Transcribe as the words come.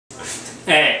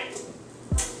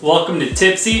Welcome to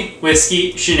Tipsy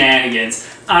Whiskey Shenanigans.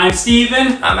 I'm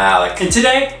Steven. I'm Alec. And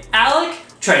today, Alec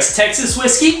tries Texas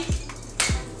whiskey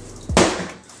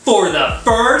for the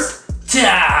first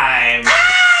time.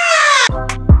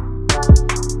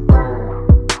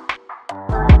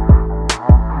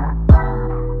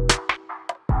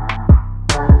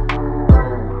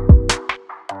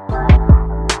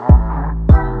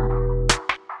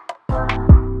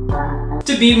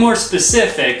 To be more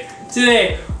specific,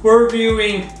 today we're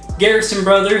reviewing Garrison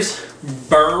Brothers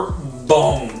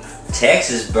Bourbon.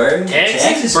 Texas bourbon?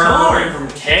 Texas bourbon from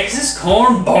Texas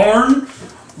corn,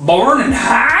 born in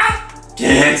high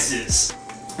Texas.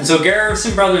 And so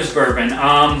Garrison Brothers Bourbon,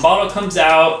 bottle comes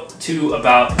out to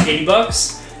about 80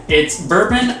 bucks. It's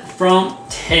bourbon from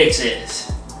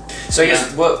Texas. So I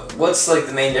guess what's like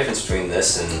the main difference between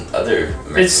this and other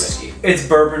American whiskey? It's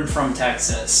bourbon from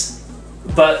Texas.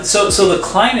 But so the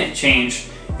climate change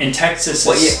in Texas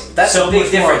is that's so a big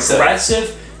much more difference,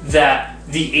 aggressive that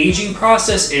the aging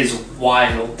process is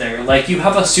wild there. Like you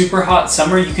have a super hot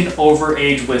summer, you can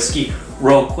overage whiskey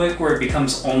real quick where it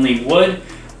becomes only wood,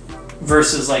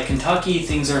 versus like Kentucky,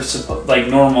 things are like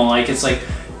normal. Like it's like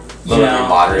a little more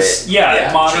moderate.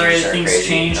 Moderate things crazy.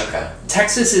 change. Okay.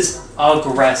 Texas is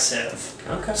aggressive.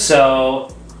 Okay.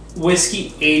 So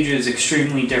whiskey ages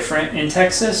extremely different in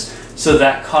Texas. So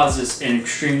that causes an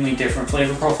extremely different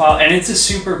flavor profile, and it's a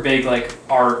super big like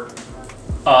art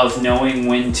of knowing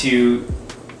when to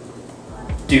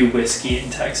do whiskey in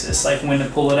Texas, like when to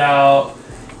pull it out,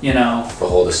 you know. The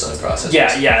whole distilling process.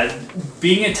 Yeah.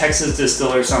 Being a Texas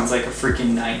distiller sounds like a freaking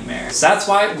nightmare. So that's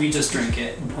why we just drink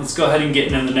it. Let's go ahead and get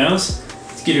into the nose.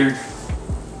 Let's get her.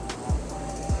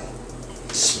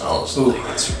 It smells like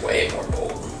it's way more bold.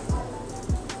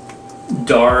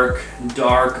 Dark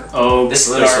oak. This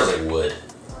literally smells like wood.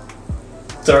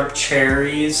 Dark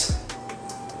cherries.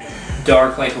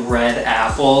 Dark like red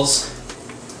apples.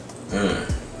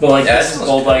 But like this is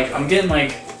bold. Like I'm getting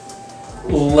like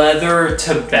leather,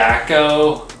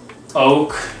 tobacco,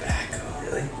 oak. Tobacco,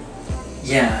 really?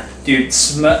 Yeah, dude.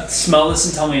 Smell this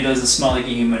and tell me it doesn't smell like a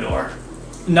humidor.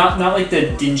 Not like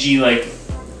the dingy like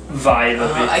vibe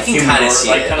of it. I can kind of see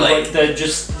like, it. Kind of like the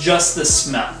just the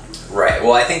smell. Right.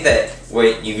 Well, I think that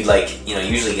where you like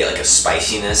usually get like a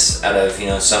spiciness out of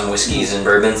some whiskeys and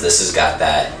bourbons. This has got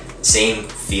that same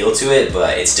feel to it,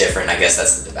 but it's different. I guess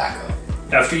that's the tobacco.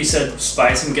 After you said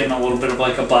spice, I'm getting a little bit of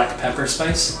like a black pepper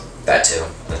spice. That too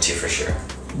for sure.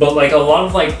 But like a lot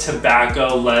of like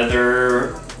tobacco,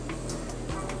 leather,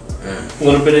 a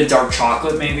little bit of dark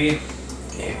chocolate maybe.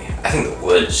 Maybe. I think the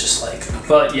wood is just like.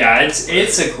 But yeah,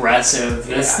 it's aggressive.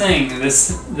 This thing, this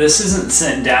isn't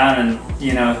sitting down and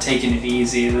taking it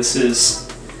easy. This is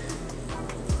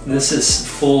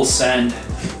full send.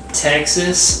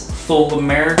 Texas, full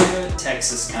America,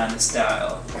 Texas kind of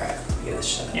style. Alright, get this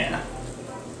shit. Yeah.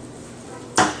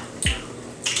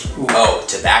 Ooh. Oh,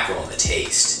 tobacco on the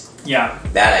taste. Yeah.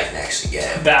 That I can actually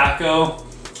get. Tobacco,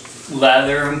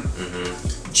 leather,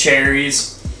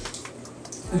 cherries.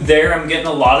 There, I'm getting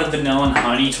a lot of vanilla and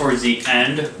honey towards the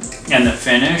end and the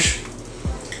finish.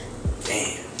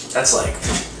 Damn, that's like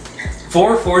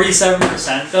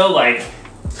 47% though. Like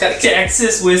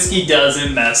Texas whiskey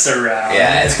doesn't mess around.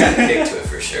 Yeah, it's got a kick to it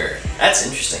for sure. That's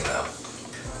interesting though.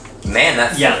 Man,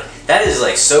 that is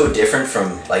like so different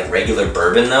from like regular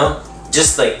bourbon though.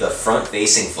 Just like the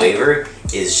front-facing flavor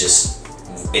is just.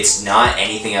 It's not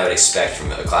anything I would expect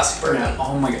from a classic bourbon. Yeah,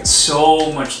 oh my god,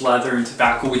 so much leather and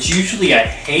tobacco, which usually I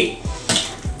hate,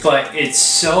 but it's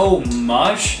so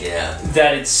much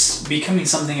that it's becoming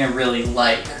something I really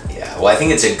like. Yeah, well I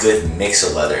think it's a good mix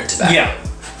of leather and tobacco. Yeah.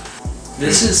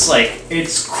 This is like,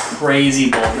 it's crazy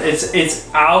bold. It's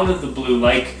out of the blue.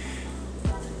 Like,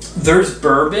 there's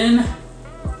bourbon,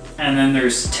 and then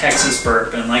there's Texas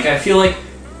bourbon. Like, I feel like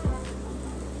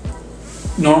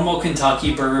normal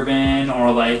Kentucky bourbon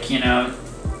or like anything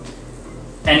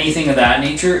of that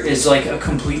nature is like a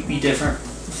completely different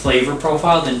flavor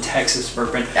profile than Texas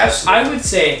bourbon. Absolutely. I would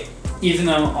say, even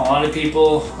though a lot of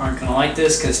people aren't gonna like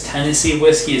this because Tennessee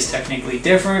whiskey is technically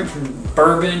different from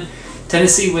bourbon,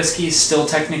 Tennessee whiskey still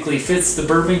technically fits the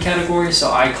bourbon category,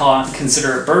 so I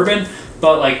consider it bourbon.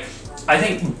 But like, I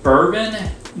think bourbon,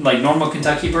 like normal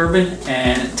Kentucky bourbon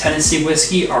and Tennessee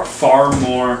whiskey, are far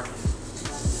more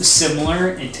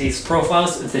similar in taste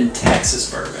profiles than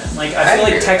Texas bourbon. Like I feel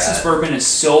like Texas bourbon is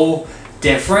so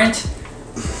different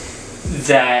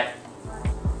that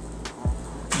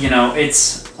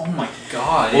it's oh my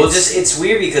god. Well, it's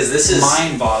weird because this is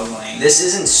mind-boggling. This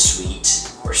isn't sweet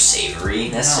or savory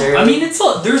necessarily. No. I mean,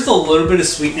 there's a little bit of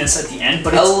sweetness at the end,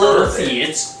 but it's earthy.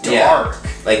 It's dark.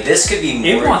 Like this could be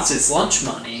more. It wants its lunch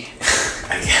money.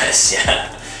 I guess,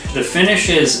 yeah. The finish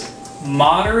is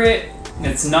moderate.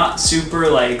 It's not super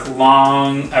like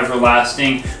long,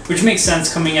 everlasting, which makes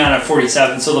sense coming out at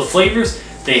 47. So the flavors,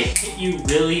 they hit you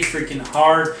really freaking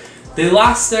hard. They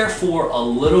last there for a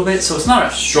little bit, so it's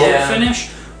not a short finish,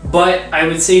 but I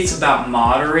would say it's about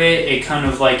moderate. It kind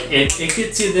of like, it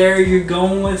gets you there, you're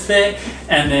going with it,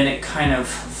 and then it kind of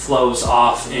flows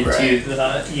off into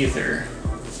the ether.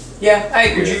 Yeah, I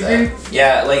agree with that.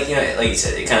 Yeah, like you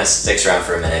said, it kind of sticks around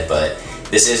for a minute, but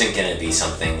this isn't going to be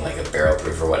something like a barrel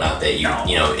proof or whatnot that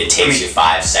it takes you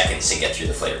 5 seconds to get through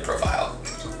the flavor profile.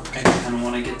 I kind of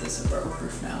want to get this in barrel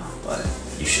proof now, but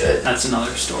you should. That's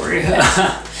another story.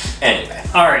 Anyway.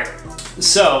 All right.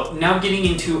 So now getting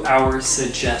into our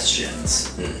suggestions.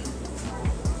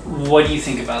 What do you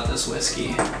think about this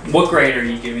whiskey? What grade are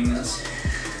you giving this?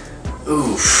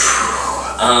 Oof.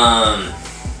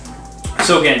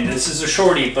 So again, this is a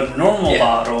shorty, but a normal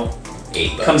bottle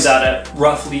 $80 comes out at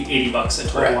roughly $80 a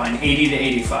total wine, 80 to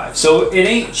 85. So it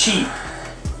ain't cheap.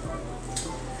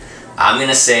 I'm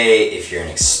gonna say if you're an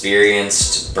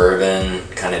experienced bourbon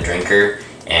kind of drinker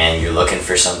and you're looking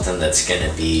for something that's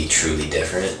gonna be truly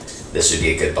different, this would be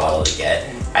a good bottle to get.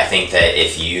 I think that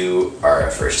if you are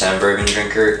a first-time bourbon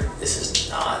drinker, this is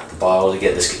not the bottle to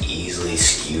get. This could easily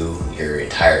skew your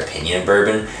entire opinion of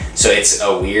bourbon. So it's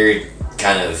a weird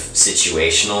kind of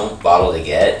situational bottle to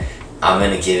get. I'm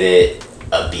gonna give it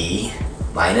a B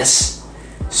minus,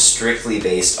 strictly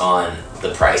based on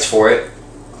the price for it,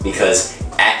 because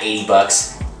at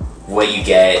 $80, what you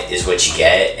get is what you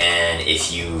get, and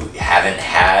if you haven't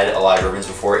had a lot of bourbons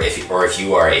before, if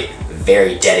you are a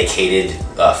very dedicated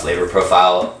flavor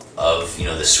profile of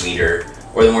the sweeter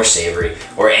or the more savory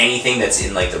or anything that's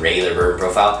in like the regular bourbon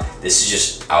profile, this is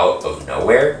just out of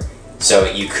nowhere. So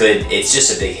it's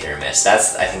just a big hit or miss.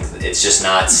 I think it's just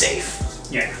not safe.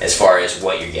 Yeah. As far as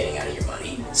what you're getting out of your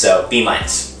money. So B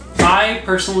minus. I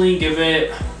personally give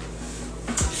it.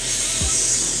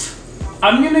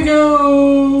 I'm gonna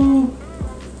go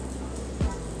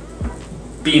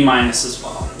B minus as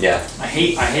well. Yeah. I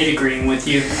hate agreeing with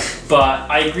you, but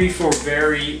I agree for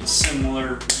very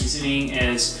similar reasoning.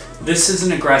 As this is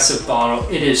an aggressive bottle.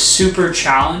 It is super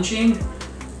challenging,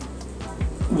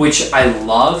 which I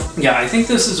love. Yeah, I think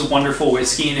this is a wonderful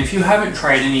whiskey, and if you haven't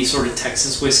tried any sort of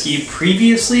Texas whiskey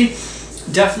previously,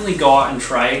 definitely go out and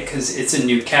try it, because it's a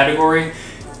new category.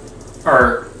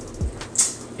 Or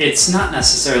it's not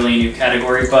necessarily a new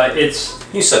category, but it's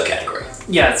new subcategory.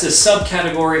 Yeah, it's a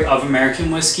subcategory of American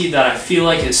whiskey that I feel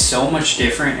like is so much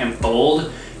different and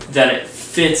bold that it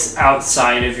fits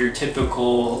outside of your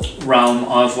typical realm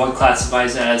of what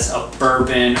classifies it as a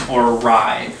bourbon or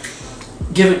rye.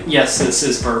 Yes, this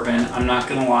is bourbon. I'm not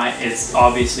gonna lie. It's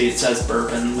obviously, it says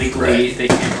bourbon. Legally, they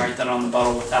can't write that on the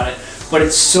bottle without it. But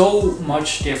it's so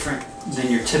much different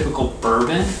than your typical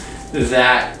bourbon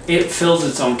that it fills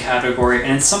its own category,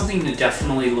 and it's something to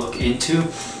definitely look into.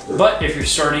 But if you're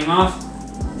starting off,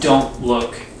 don't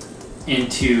look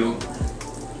into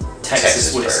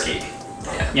Texas whiskey.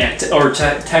 Or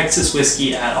Texas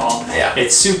whiskey at all. Yeah.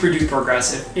 It's super duper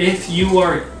aggressive. If you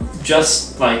are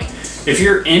just like, if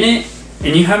you're in it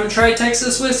and you haven't tried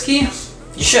Texas whiskey,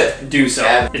 you should do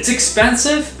so. It's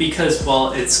expensive because,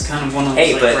 well, it's kind of one of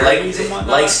those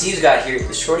like Steve's got here,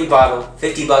 the shorty bottle,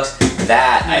 $50.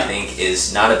 That I think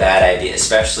is not a bad idea,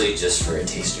 especially just for a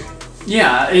taster.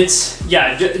 Yeah,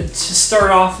 to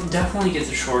start off, definitely get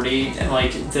the shorty.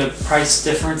 Like, the price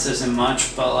difference isn't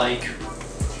much, but like,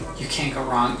 you can't go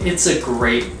wrong. It's a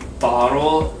great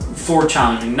bottle for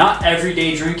challenging, not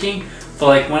everyday drinking, but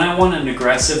like when I want an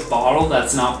aggressive bottle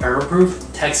that's not barrel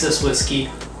proof, Texas whiskey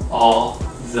all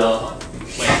the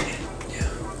way.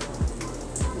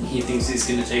 Yeah. He thinks he's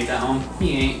gonna take that home.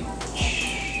 He ain't.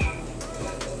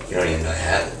 You don't even know I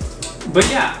have it. But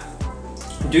yeah,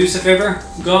 do us a favor,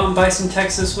 go out and buy some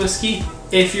Texas whiskey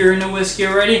if you're into whiskey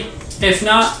already. If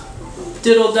not,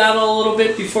 diddle daddle a little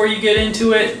bit before you get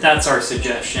into it. That's our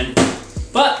suggestion.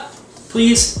 But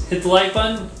please hit the like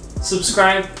button,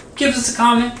 subscribe, give us a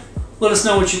comment, let us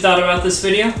know what you thought about this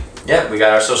video. Yeah, we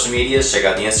got our social medias. Check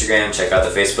out the Instagram, check out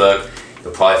the Facebook.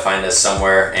 You'll probably find us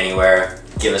somewhere, anywhere.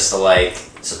 Give us the like,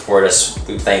 support us.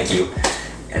 We thank you.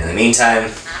 And in the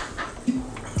meantime,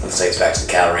 let's take us back to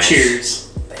the cattle ranch. Cheers.